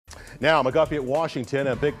Now, McGuffey at Washington,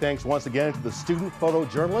 and big thanks once again to the student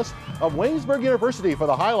photojournalist of Waynesburg University for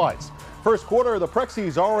the highlights. First quarter, the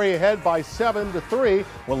Prexies already ahead by 7-3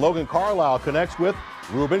 when Logan Carlisle connects with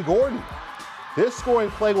Reuben Gordon. This scoring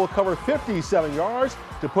play will cover 57 yards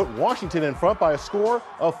to put Washington in front by a score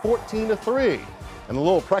of 14-3. And the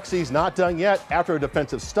little Prexies not done yet. After a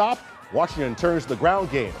defensive stop, Washington turns to the ground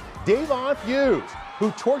game. Davon Hughes, who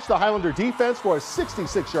torched the Highlander defense for a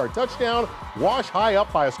 66-yard touchdown, Wash high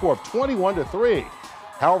up by a score of 21-3.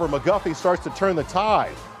 However, McGuffey starts to turn the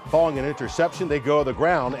tide. Following an interception, they go to the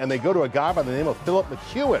ground, and they go to a guy by the name of Philip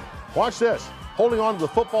McEwen. Watch this. Holding on to the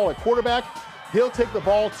football at quarterback, he'll take the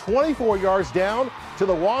ball 24 yards down to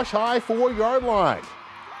the Wash High 4-yard line.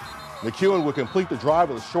 McEwen would complete the drive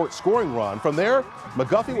with a short scoring run. From there,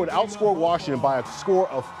 McGuffey would outscore Washington by a score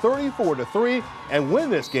of 34-3 and win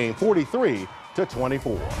this game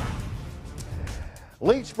 43-24.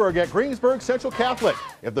 Leechburg at Greensburg Central Catholic.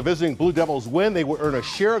 If the visiting Blue Devils win, they would earn a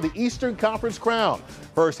share of the Eastern Conference crown.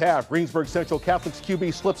 First half, Greensburg Central Catholic's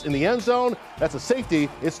QB slips in the end zone. That's a safety.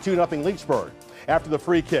 It's 2-0 Leechburg. After the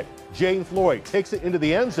free kick, Jane Floyd takes it into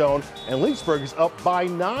the end zone, and Leechburg is up by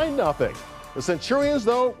 9-0. The Centurions,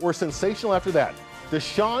 though, were sensational after that.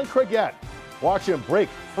 Deshaun Craigette, watch him break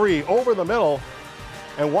free over the middle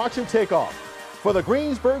and watch him take off for the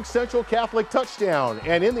Greensburg Central Catholic touchdown.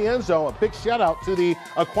 And in the end zone, a big shout out to the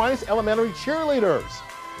Aquinas Elementary cheerleaders.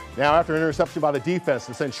 Now, after an interception by the defense,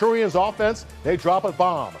 the Centurions offense, they drop a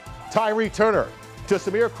bomb. Tyree Turner to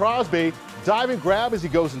Samir Crosby, diving grab as he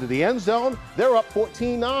goes into the end zone. They're up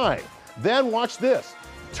 14-9. Then watch this.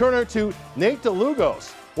 Turner to Nate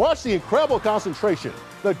DeLugos. Watch the incredible concentration.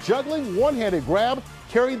 The juggling one-handed grab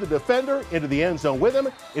carried the defender into the end zone with him.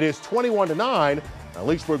 It is 21-9. Now,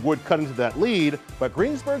 Leechburg would cut into that lead, but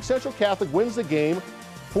Greensburg Central Catholic wins the game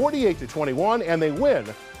 48-21, and they win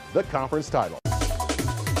the conference title.